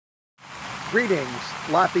Greetings,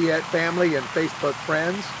 Lafayette family and Facebook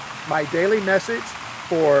friends. My daily message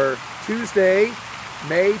for Tuesday,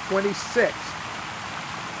 May 26th.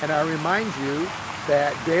 And I remind you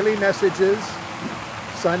that daily messages,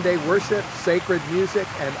 Sunday worship, sacred music,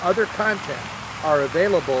 and other content are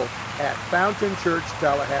available at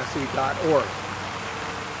fountainchurchtallahassee.org.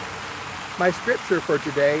 My scripture for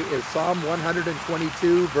today is Psalm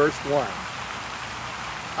 122, verse 1.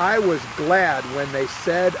 I was glad when they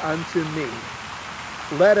said unto me,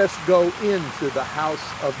 let us go into the house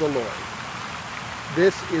of the Lord.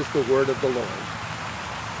 This is the word of the Lord.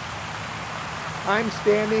 I'm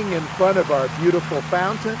standing in front of our beautiful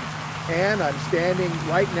fountain, and I'm standing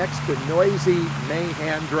right next to noisy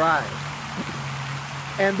Mahan Drive.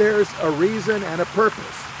 And there's a reason and a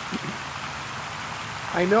purpose.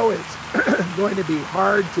 I know it's going to be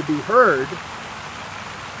hard to be heard,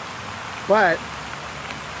 but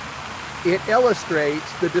it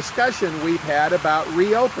illustrates the discussion we've had about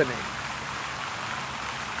reopening.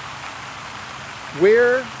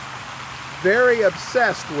 We're very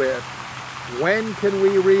obsessed with when can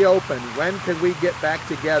we reopen, when can we get back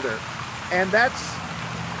together. And that's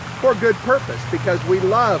for good purpose, because we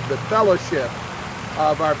love the fellowship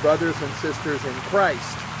of our brothers and sisters in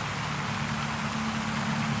Christ.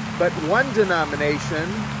 But one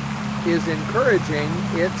denomination is encouraging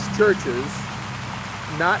its churches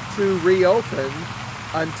not to reopen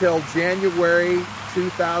until January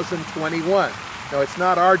 2021. No, it's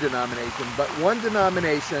not our denomination, but one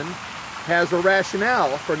denomination has a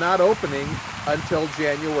rationale for not opening until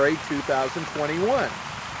January 2021.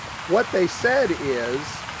 What they said is,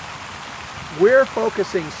 we're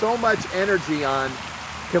focusing so much energy on,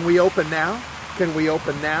 can we open now? Can we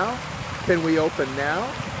open now? Can we open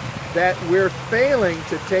now? That we're failing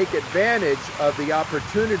to take advantage of the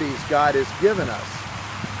opportunities God has given us.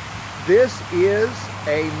 This is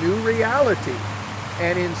a new reality,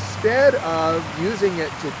 and instead of using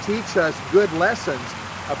it to teach us good lessons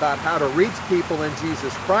about how to reach people in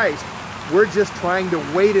Jesus Christ, we're just trying to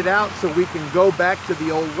wait it out so we can go back to the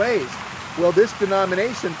old ways. Well, this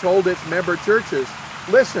denomination told its member churches,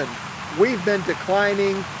 listen, we've been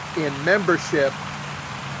declining in membership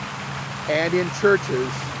and in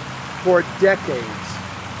churches for decades.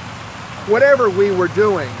 Whatever we were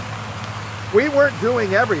doing, we weren't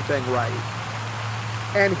doing everything right.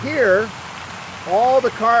 And here, all the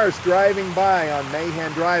cars driving by on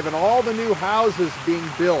Mahan Drive and all the new houses being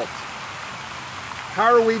built,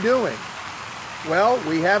 how are we doing? Well,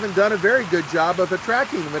 we haven't done a very good job of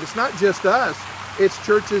attracting them. But it's not just us, it's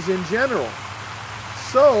churches in general.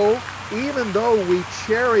 So, even though we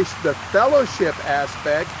cherish the fellowship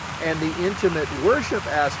aspect and the intimate worship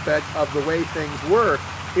aspect of the way things were,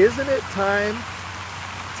 isn't it time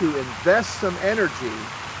to invest some energy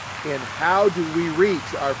in how do we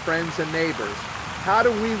reach our friends and neighbors? How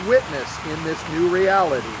do we witness in this new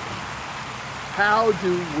reality? How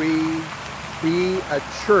do we be a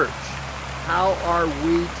church? How are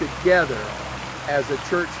we together as a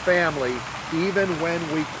church family even when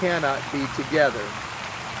we cannot be together?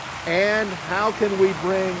 And how can we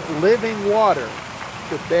bring living water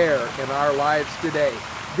to bear in our lives today?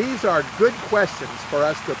 These are good questions for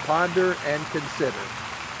us to ponder and consider.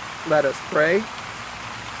 Let us pray.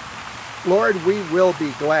 Lord, we will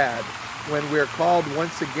be glad when we're called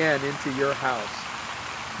once again into your house.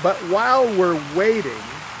 But while we're waiting,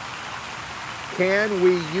 can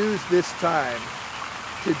we use this time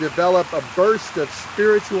to develop a burst of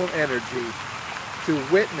spiritual energy, to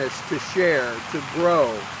witness, to share, to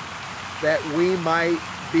grow, that we might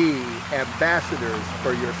be ambassadors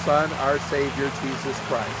for your Son, our Savior, Jesus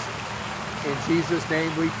Christ. In Jesus'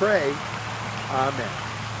 name we pray. Amen.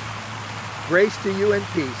 Grace to you and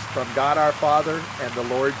peace from God our Father and the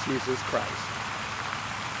Lord Jesus Christ.